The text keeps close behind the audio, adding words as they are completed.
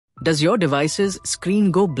Does your device's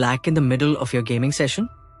screen go black in the middle of your gaming session?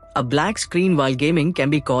 A black screen while gaming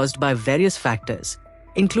can be caused by various factors,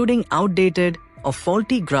 including outdated or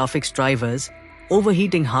faulty graphics drivers,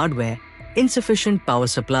 overheating hardware, insufficient power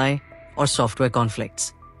supply, or software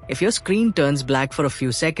conflicts. If your screen turns black for a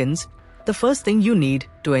few seconds, the first thing you need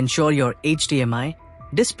to ensure your HDMI,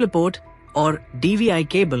 DisplayPort, or DVI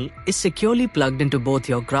cable is securely plugged into both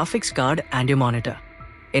your graphics card and your monitor.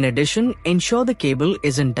 In addition, ensure the cable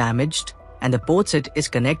isn't damaged and the ports it is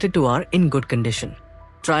connected to are in good condition.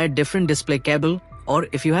 Try a different display cable, or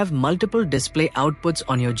if you have multiple display outputs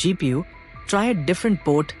on your GPU, try a different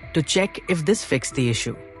port to check if this fixed the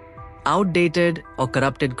issue. Outdated or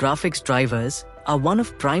corrupted graphics drivers are one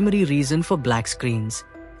of primary reason for black screens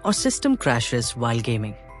or system crashes while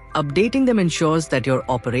gaming. Updating them ensures that your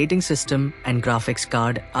operating system and graphics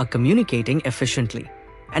card are communicating efficiently,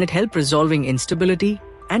 and it helps resolving instability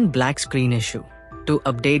and black screen issue. To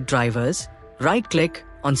update drivers, right-click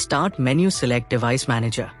on Start menu, select Device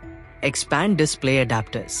Manager. Expand Display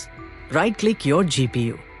Adapters. Right-click your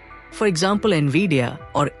GPU. For example, NVIDIA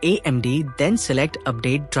or AMD, then select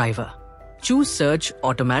Update Driver. Choose Search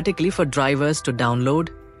automatically for drivers to download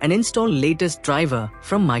and install latest driver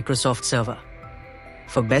from Microsoft Server.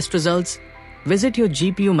 For best results, visit your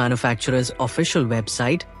GPU manufacturer's official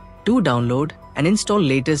website to download and install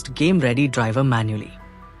latest game-ready driver manually.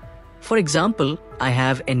 For example, I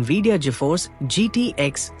have NVIDIA GeForce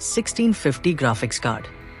GTX 1650 graphics card.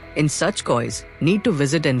 In such case, need to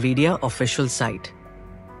visit NVIDIA official site.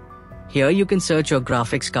 Here you can search your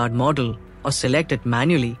graphics card model or select it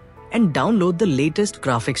manually and download the latest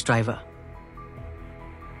graphics driver.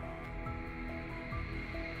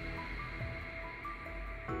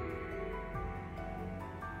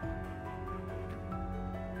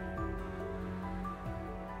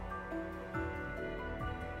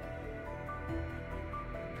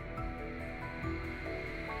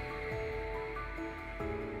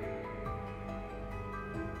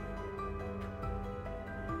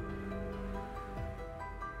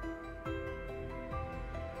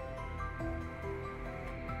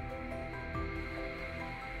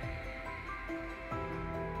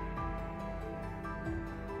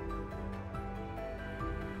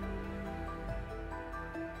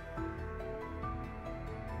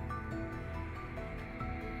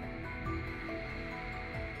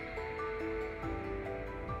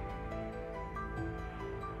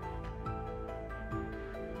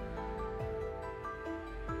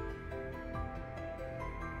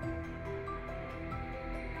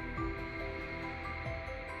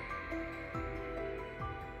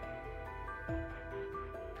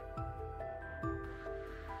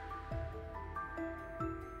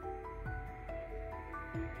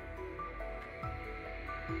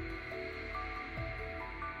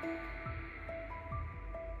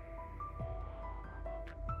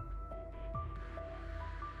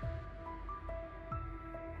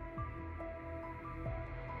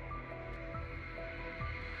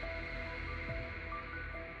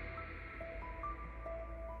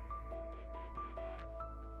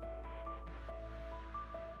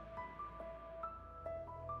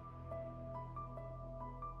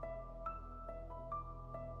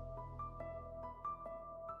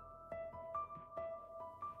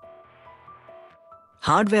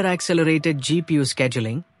 Hardware-accelerated GPU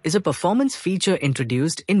scheduling is a performance feature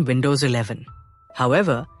introduced in Windows 11.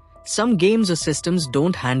 However, some games or systems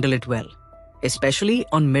don't handle it well, especially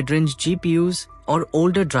on mid-range GPUs or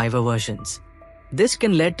older driver versions. This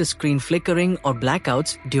can lead to screen flickering or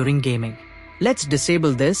blackouts during gaming. Let's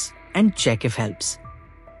disable this and check if helps.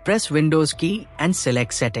 Press Windows key and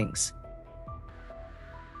select Settings.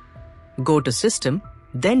 Go to System,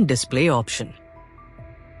 then Display option.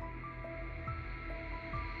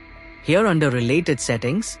 Here under Related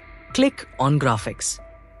Settings, click on Graphics.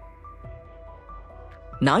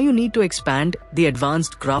 Now you need to expand the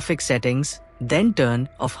Advanced Graphics settings, then turn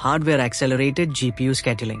off Hardware-Accelerated GPU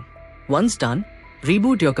scheduling. Once done,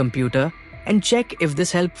 reboot your computer and check if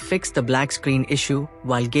this helped fix the black screen issue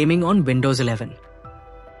while gaming on Windows 11.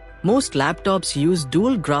 Most laptops use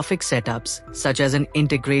dual graphics setups such as an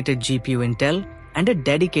integrated GPU Intel and a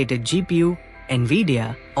dedicated GPU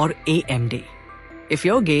NVIDIA or AMD. If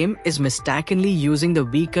your game is mistakenly using the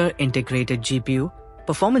weaker integrated GPU,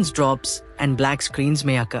 performance drops and black screens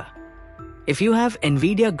may occur. If you have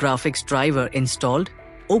NVIDIA graphics driver installed,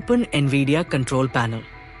 open NVIDIA Control Panel.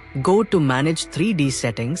 Go to Manage 3D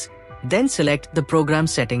Settings, then select the Program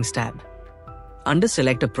Settings tab. Under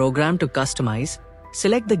Select a Program to Customize,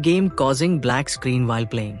 select the game causing black screen while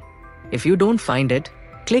playing. If you don't find it,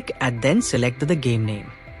 click and then select the game name.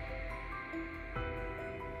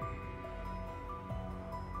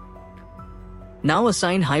 Now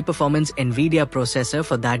assign high-performance NVIDIA processor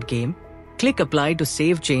for that game, click Apply to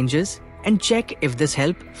save changes, and check if this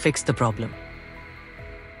helps fix the problem.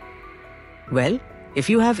 Well, if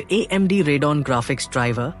you have AMD Radeon graphics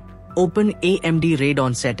driver, open AMD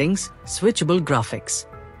Radeon settings, switchable graphics.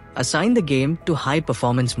 Assign the game to high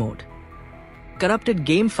performance mode. Corrupted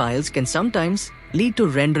game files can sometimes lead to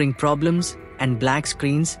rendering problems and black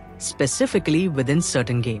screens, specifically within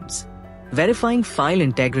certain games. Verifying file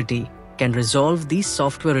integrity can resolve these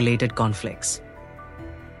software-related conflicts.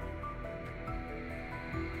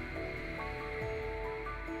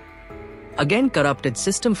 Again, corrupted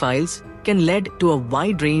system files can lead to a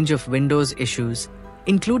wide range of Windows issues,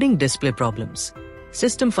 including display problems.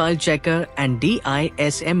 System File Checker and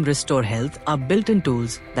DISM Restore Health are built-in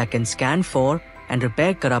tools that can scan for and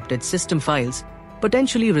repair corrupted system files,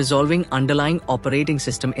 potentially resolving underlying operating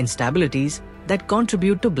system instabilities that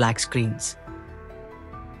contribute to black screens.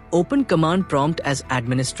 Open Command Prompt as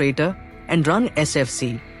administrator and run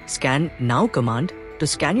SFC Scan Now command to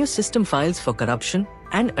scan your system files for corruption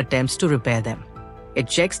and attempts to repair them. It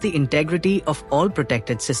checks the integrity of all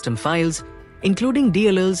protected system files, including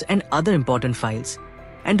DLLs and other important files,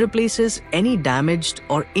 and replaces any damaged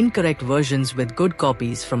or incorrect versions with good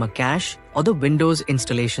copies from a cache or the Windows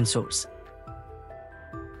installation source.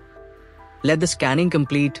 Let the scanning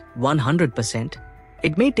complete 100%.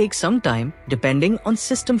 It may take some time depending on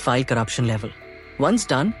system file corruption level. Once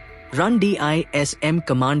done, run DISM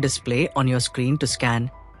command display on your screen to scan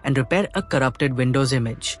and repair a corrupted Windows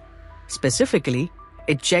image. Specifically,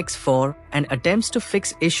 it checks for and attempts to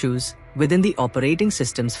fix issues within the operating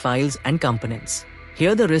system's files and components.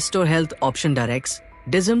 Here the Restore Health option directs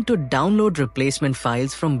DISM to download replacement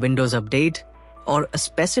files from Windows Update or a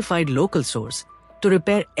specified local source to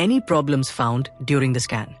repair any problems found during the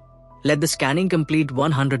scan. Let the scanning complete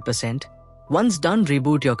 100%. Once done,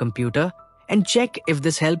 reboot your computer and check if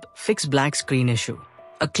this helps fix black screen issue.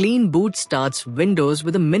 A clean boot starts Windows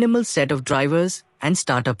with a minimal set of drivers and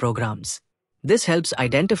startup programs. This helps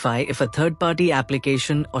identify if a third-party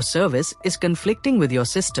application or service is conflicting with your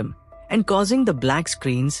system and causing the black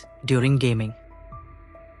screens during gaming.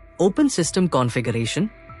 Open System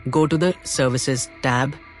Configuration, go to the Services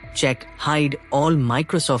tab, check Hide All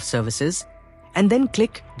Microsoft Services, and then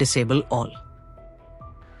click Disable All.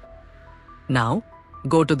 Now,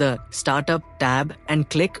 go to the Startup tab and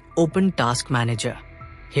click Open Task Manager.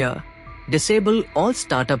 Here, disable all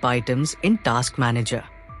startup items in Task Manager.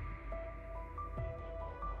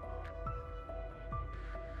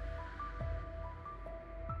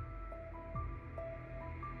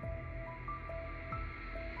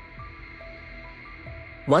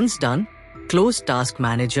 Once done, close Task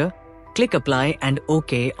Manager, click Apply and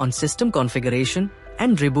OK on System Configuration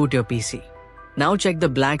and reboot your PC. Now check the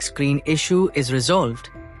black screen issue is resolved.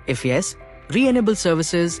 If yes, re-enable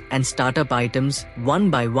services and startup items one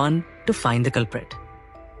by one to find the culprit.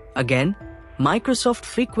 Again, Microsoft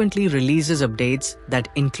frequently releases updates that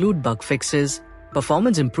include bug fixes,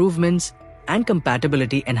 performance improvements, and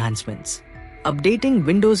compatibility enhancements. Updating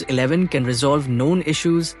Windows 11 can resolve known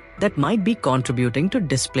issues that might be contributing to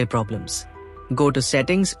display problems. Go to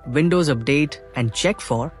Settings, Windows Update, and check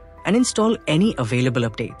for and install any available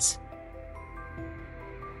updates.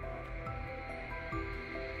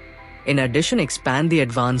 In addition, expand the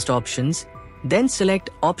advanced options, then select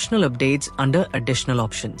Optional Updates under Additional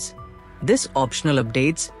Options. This optional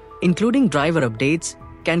updates, including driver updates,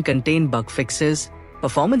 can contain bug fixes,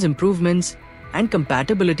 performance improvements, and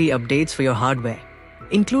compatibility updates for your hardware,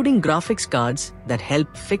 including graphics cards that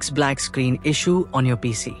help fix black screen issue on your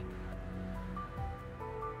PC.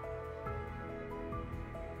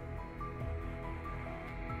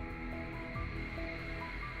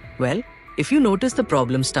 Well, if you notice the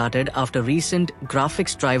problem started after recent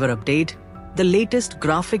graphics driver update, the latest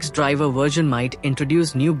graphics driver version might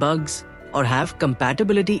introduce new bugs or have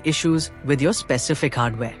compatibility issues with your specific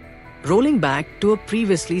hardware. Rolling back to a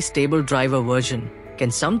previously stable driver version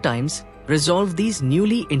can sometimes resolve these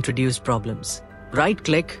newly introduced problems.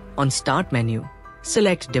 Right-click on Start menu,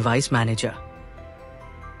 select Device Manager.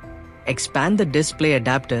 Expand the display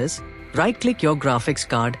adapters, right-click your graphics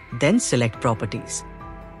card, then select Properties.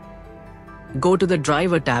 Go to the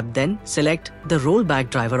Driver tab, then select the Rollback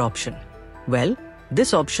driver option. Well,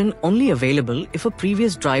 this option only available if a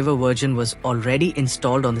previous driver version was already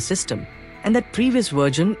installed on the system and that previous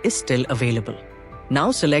version is still available.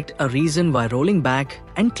 Now select a reason why rolling back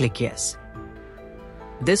and click Yes.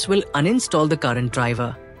 This will uninstall the current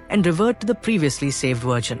driver and revert to the previously saved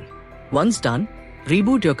version. Once done,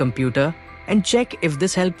 reboot your computer and check if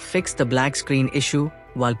this helped fix the black screen issue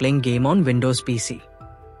while playing game on Windows PC.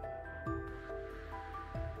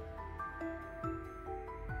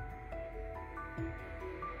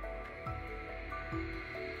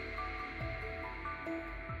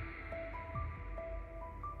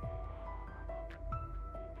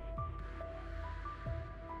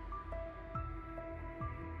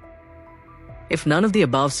 If none of the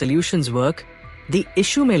above solutions work, the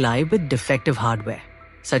issue may lie with defective hardware,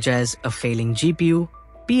 such as a failing GPU,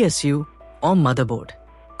 PSU, or motherboard.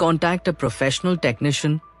 Contact a professional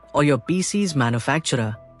technician or your PC's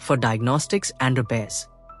manufacturer for diagnostics and repairs.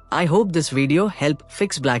 I hope this video helped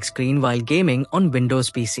fix black screen while gaming on Windows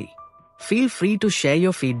PC. Feel free to share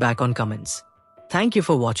your feedback on comments. Thank you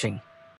for watching.